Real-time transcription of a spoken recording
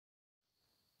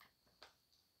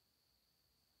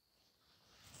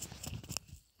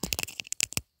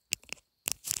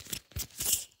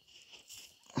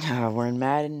We're in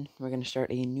Madden. We're gonna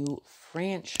start a new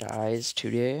franchise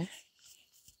today.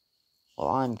 Well,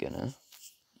 I'm gonna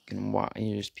watch.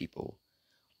 There's people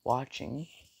watching,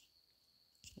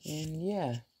 and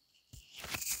yeah.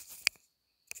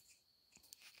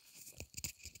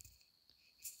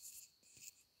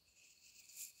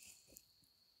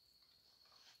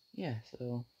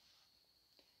 So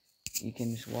you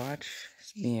can just watch.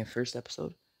 It's the first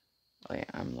episode. Oh yeah,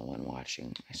 I'm the one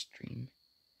watching my stream.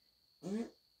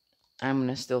 I'm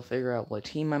gonna still figure out what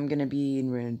team I'm gonna be,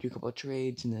 and we're gonna do a couple of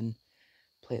trades, and then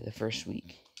play the first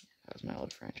week. That was my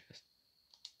old franchise.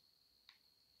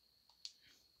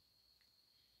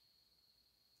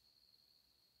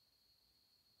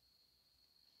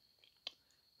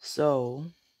 So,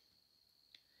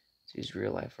 these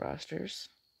real life rosters.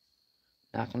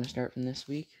 Not gonna start from this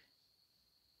week.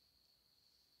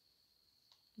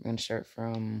 We're gonna start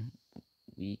from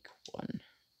week 1.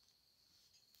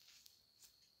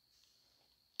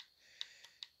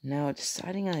 Now,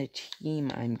 deciding on a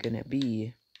team I'm gonna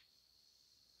be,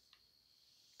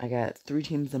 I got 3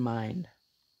 teams in mind.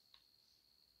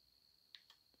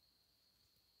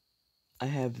 I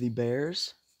have the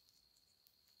Bears,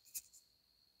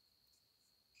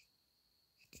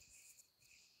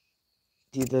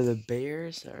 either the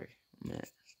Bears, sorry, a minute.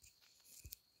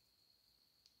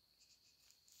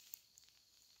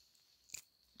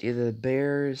 Either the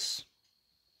Bears,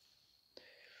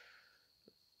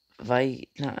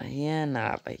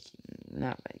 not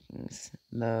Vikings,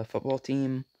 the football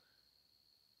team,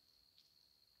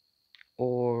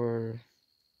 or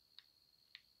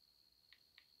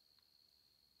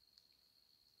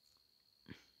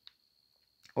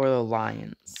the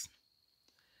Lions.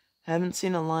 Haven't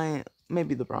seen a Lion,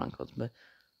 maybe the Broncos, but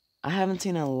I haven't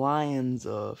seen a Lions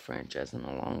franchise in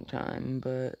a long time,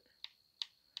 but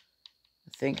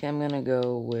I think I'm gonna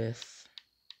go with,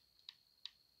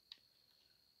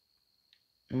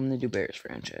 I'm gonna do Bears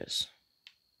franchise.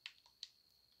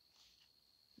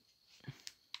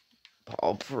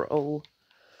 All Pro.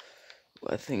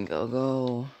 I think I'll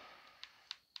go.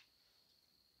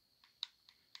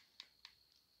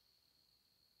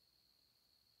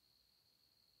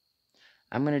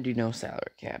 I'm gonna do no salary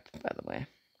cap, by the way.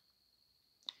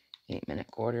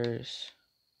 8-minute quarters.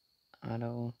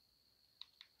 Auto.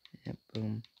 Yep,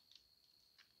 boom.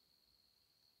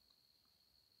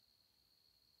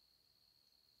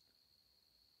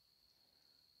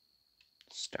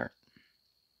 Start.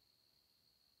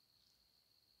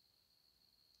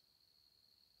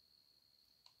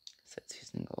 Set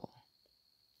season goal.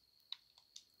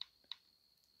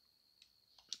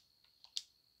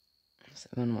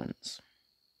 Seven wins.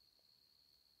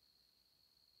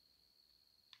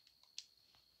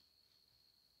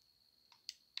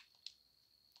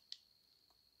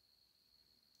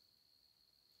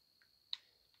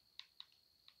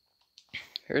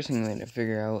 First thing we need to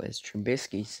figure out is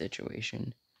Trubisky's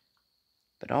situation.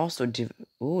 But also,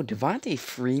 Devontae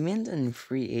Freeman's in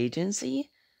free agency?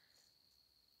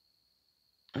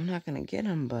 I'm not gonna get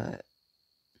him, but...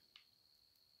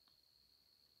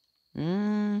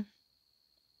 No,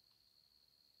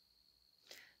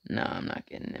 I'm not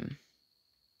getting him.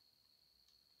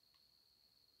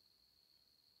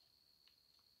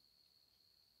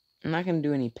 I'm not gonna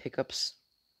do any pickups.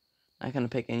 Not gonna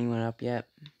pick anyone up yet.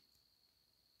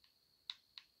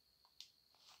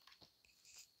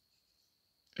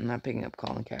 I'm not picking up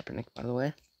Colin Kaepernick, by the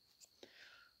way.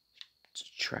 It's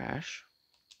trash.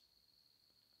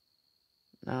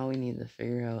 Now we need to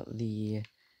figure out the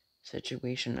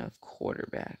situation of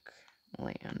quarterback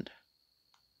land.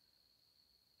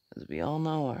 As we all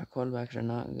know, our quarterbacks are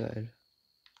not good.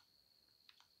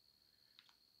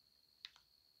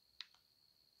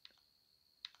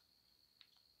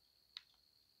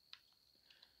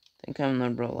 I think I'm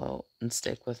gonna roll out and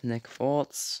stick with Nick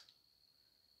Foles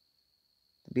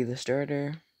to be the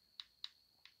starter.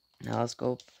 Now let's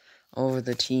go over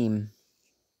the team.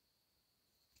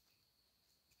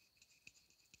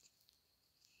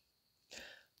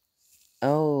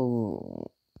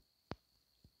 Oh.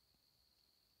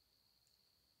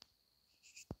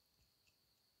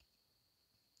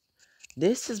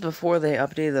 This is before they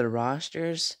updated the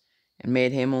rosters and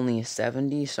made him only a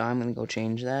 70, so I'm gonna go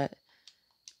change that.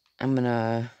 I'm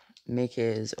gonna make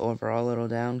his overall a little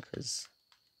down, because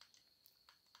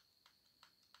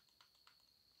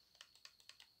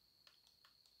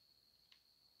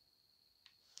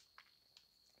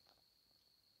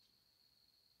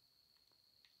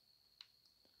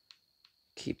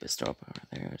keep his star power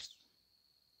there.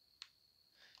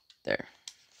 There.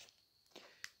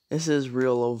 This is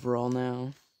real overall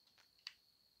now.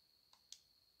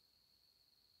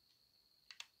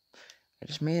 I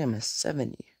just made him a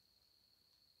 70.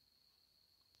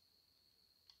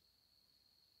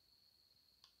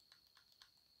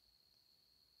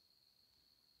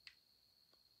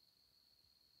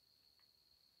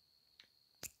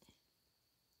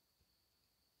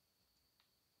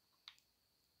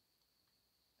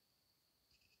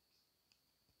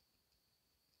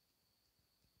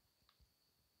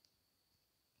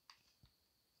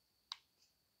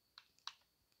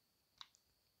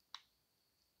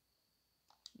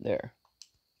 There.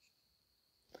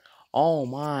 Oh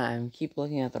my, I keep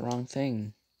looking at the wrong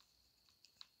thing.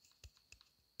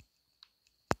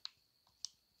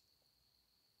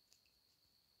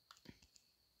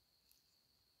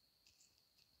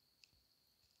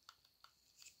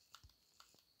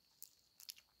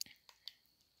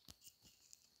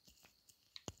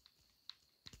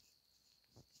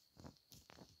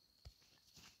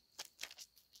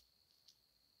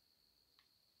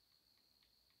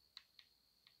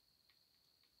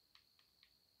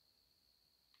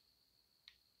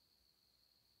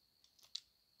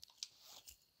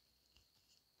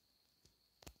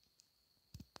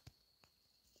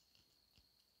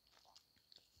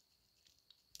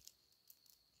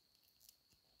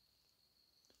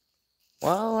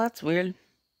 Well, that's weird.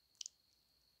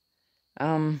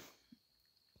 Cordell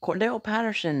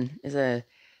Patterson is a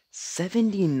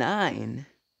 79.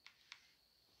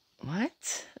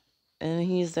 What? And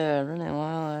he's the running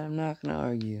wild. I'm not gonna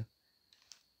argue.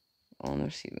 On the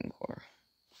receiving core.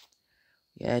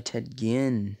 Yeah, Ted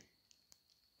Ginn.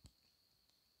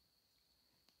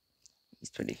 He's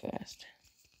pretty fast.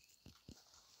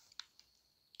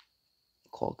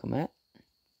 Cole Kmet.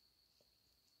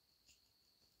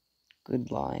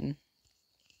 Good line.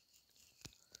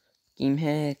 Game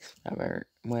Hicks,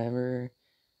 whatever.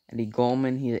 Eddie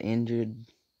Goldman, he's injured.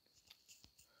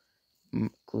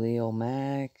 Khalil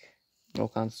Mack.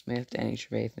 Rokon Smith, Danny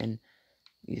Trevathan.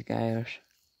 These guys.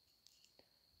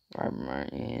 Robert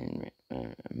Martin,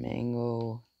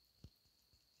 Mango.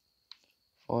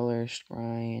 Fuller,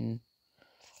 Ryan.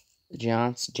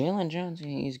 Jalen Johnson,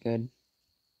 he's good.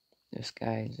 This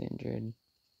guy is injured.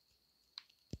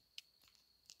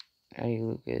 Eddie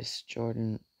Lucas,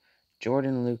 Jordan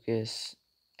Lucas,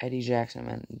 Eddie Jackson,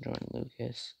 and Jordan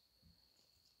Lucas.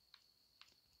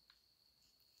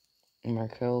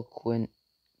 Markel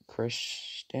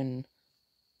Christian,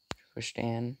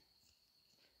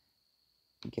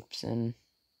 Gibson,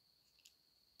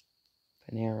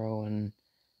 Panero, and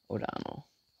O'Donnell.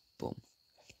 Boom.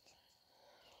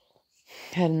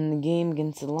 Heading the game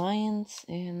against the Lions,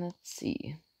 and let's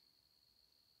see.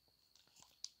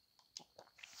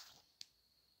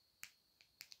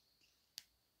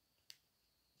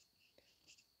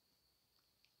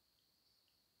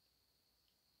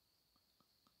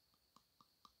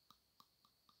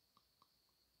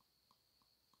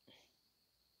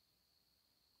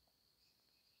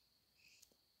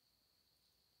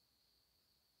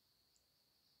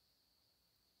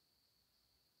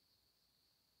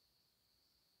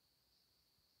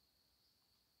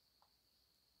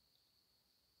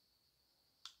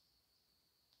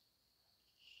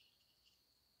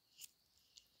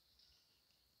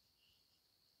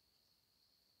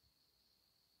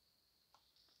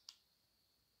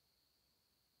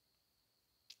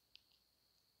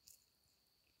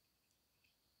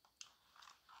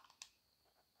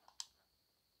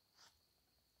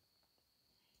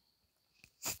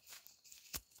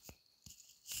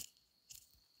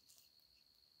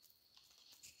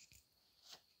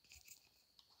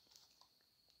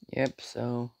 Yep,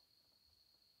 so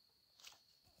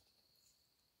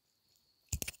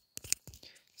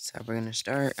we're gonna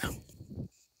start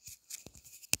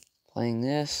playing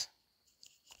this.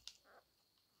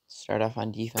 Start off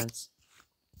on defense.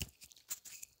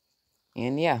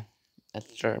 And yeah,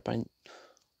 let's start off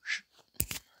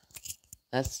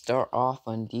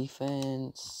on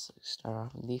defense.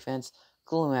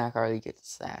 Mack already gets a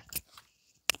sack.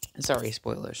 Sorry,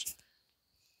 spoilers.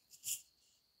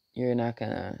 You're not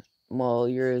gonna. Well,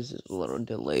 yours is a little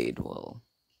delayed. Well,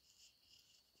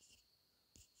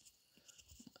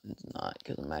 it's not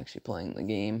because I'm actually playing the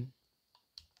game.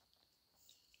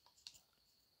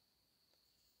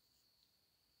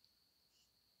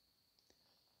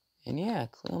 And yeah,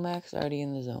 Mack's already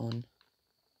in the zone.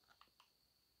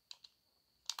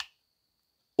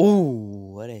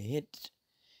 Ooh, what a hit.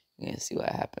 I'm gonna see what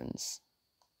happens.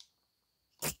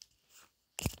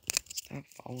 Stop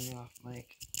falling off,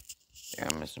 Mike. There,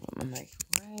 I'm messing with my mic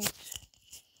right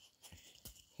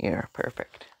here.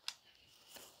 Perfect.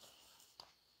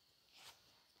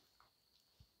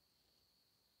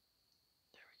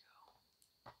 There we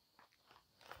go.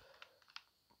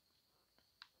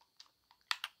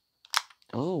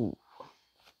 Oh.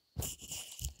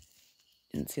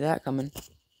 Didn't see that coming.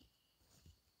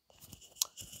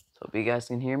 So if you guys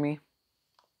can hear me,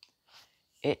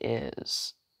 it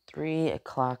is 3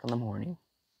 o'clock in the morning.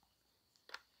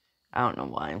 I don't know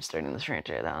why I'm starting this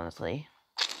franchise, honestly.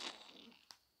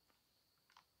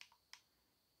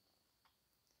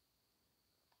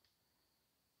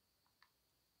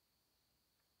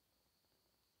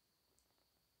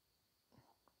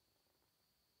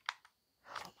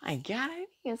 Oh my god, I didn't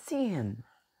even see him.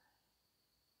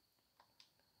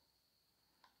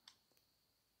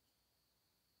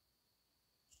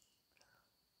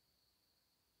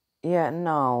 Yeah,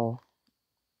 no.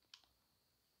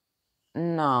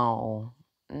 No.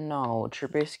 No,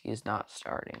 Trubisky is not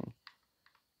starting.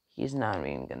 He's not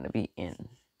even going to be in.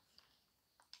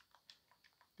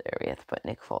 There, we have to put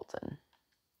Nick Foles in.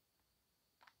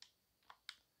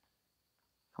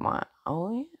 Come on.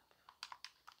 Oh, yeah.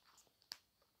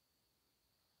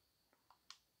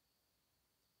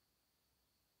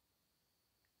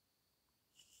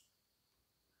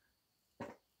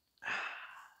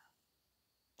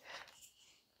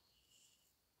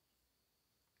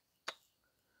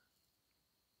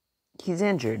 He's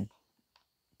injured.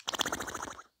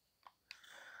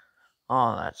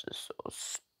 Oh, that's just so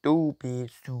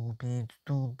stupid.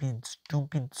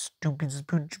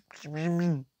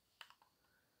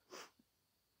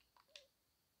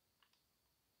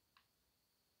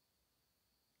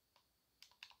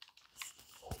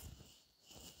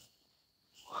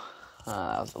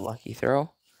 That was a lucky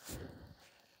throw.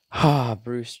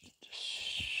 Bruce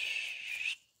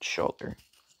shoulder.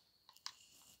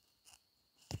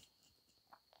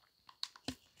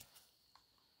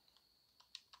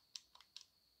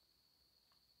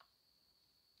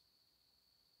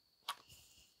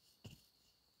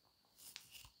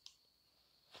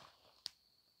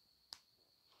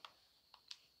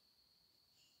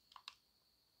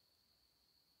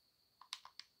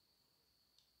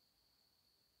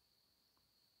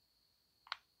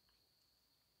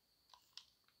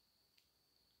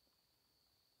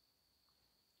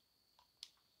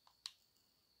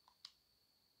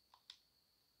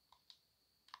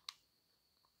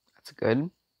 That's good.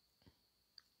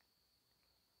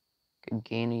 Good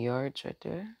gain of yards right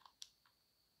there.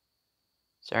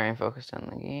 Sorry, I'm focused on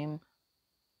the game.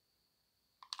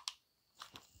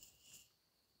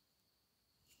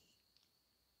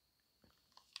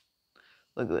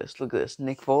 Look at this. Look at this.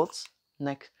 Nick Foles.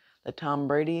 The Tom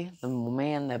Brady. The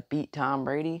man that beat Tom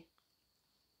Brady.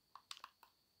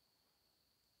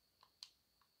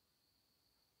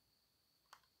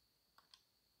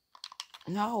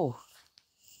 No.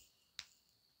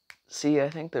 See, I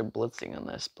think they're blitzing on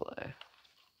this play.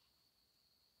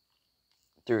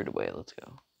 Threw it away. Let's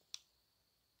go.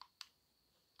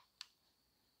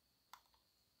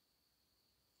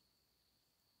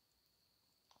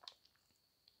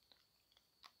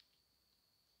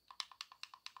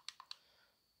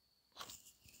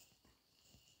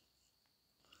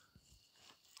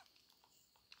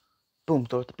 Boom.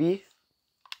 Throw it to B.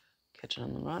 Catch it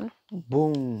on the run.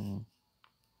 Boom.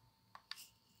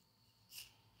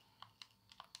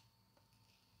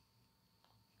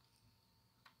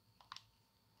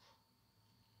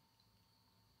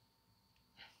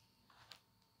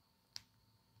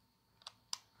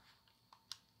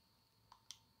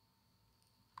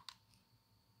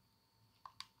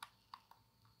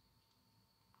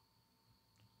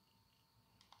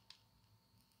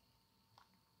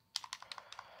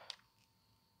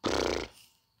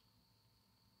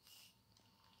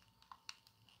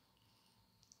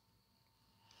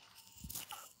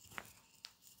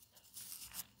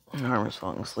 Armor's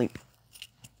falling asleep.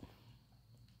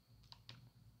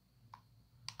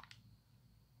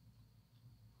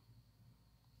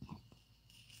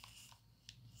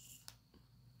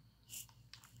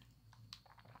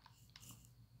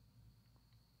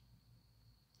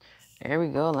 There we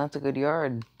go. That's a good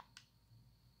yard.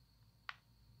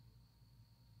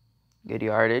 Good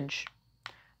yardage.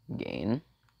 Gain.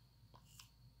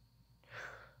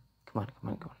 Come on, come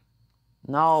on, come on.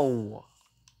 No.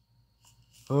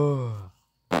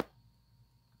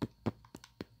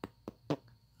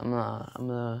 I'm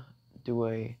gonna do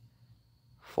a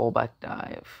fullback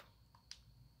dive.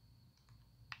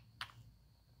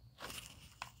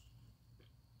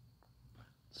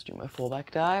 Let's do my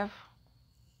fullback dive.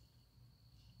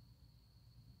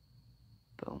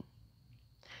 Boom.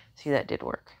 See, that did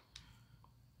work.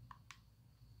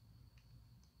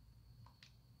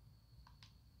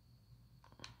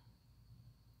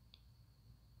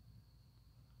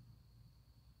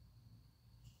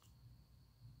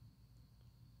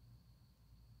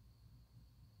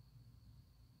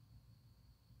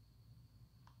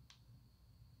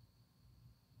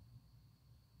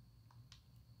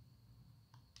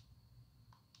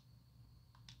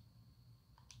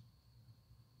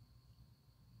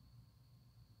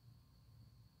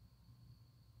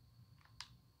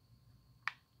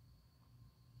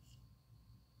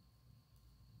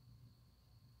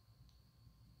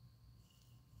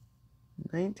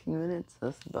 19 minutes?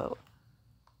 That's about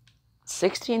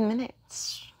 16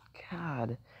 minutes.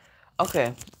 God.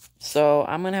 Okay, so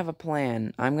I'm gonna have a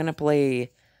plan. I'm gonna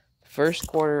play first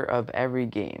quarter of every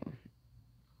game.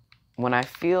 When I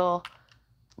feel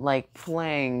like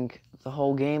playing the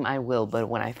whole game, I will. But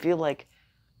when I feel like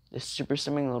just super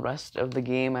simming the rest of the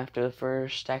game after the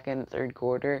first, second, third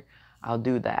quarter, I'll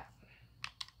do that.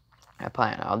 I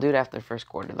plan. I'll do it after the first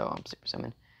quarter, though. I'm super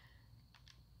simming.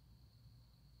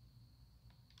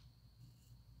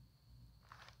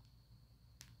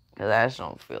 Because I just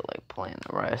don't feel like playing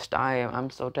the rest. I'm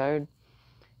so tired.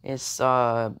 It's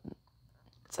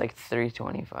like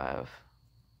 3:25.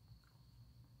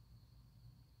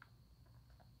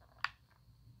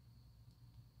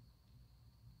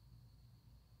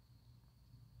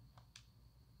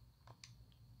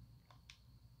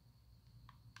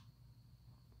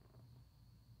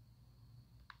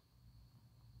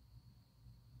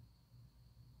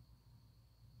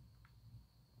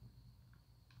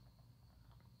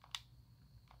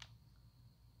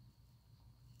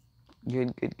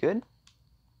 Good, good, good.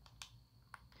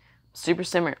 Super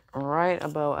simmer right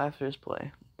about after this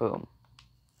play. Boom.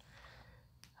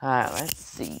 Alright, let's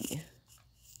see.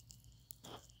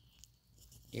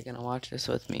 You're gonna watch this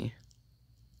with me.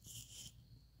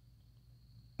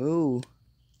 Ooh.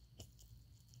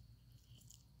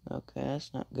 Okay,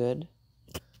 that's not good.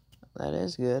 That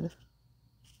is good.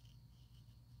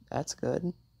 That's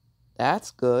good.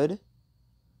 That's good.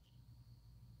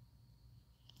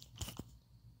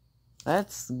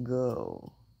 Let's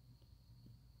go.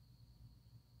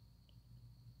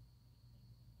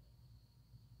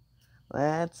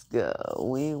 Let's go.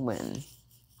 We win.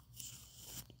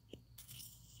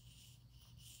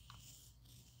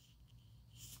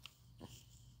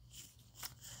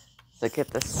 Look at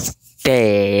the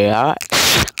stats.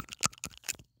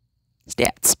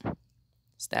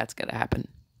 Stats gotta happen.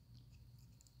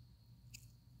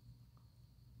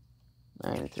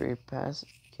 93 pass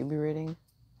QB rating.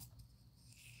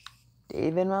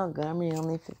 David Montgomery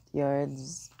only 50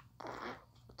 yards.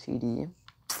 TD.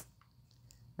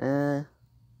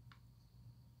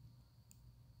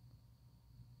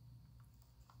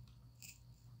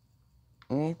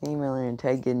 Anthony Miller and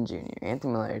Ted Ginn Jr.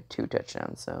 Anthony Miller had 2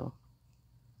 touchdowns, so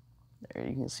there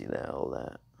you can see that all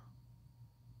that.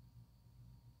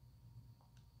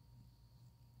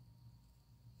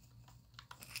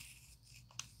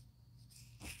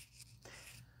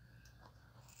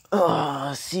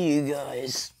 Oh, see you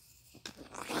guys.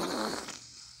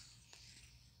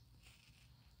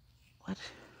 What?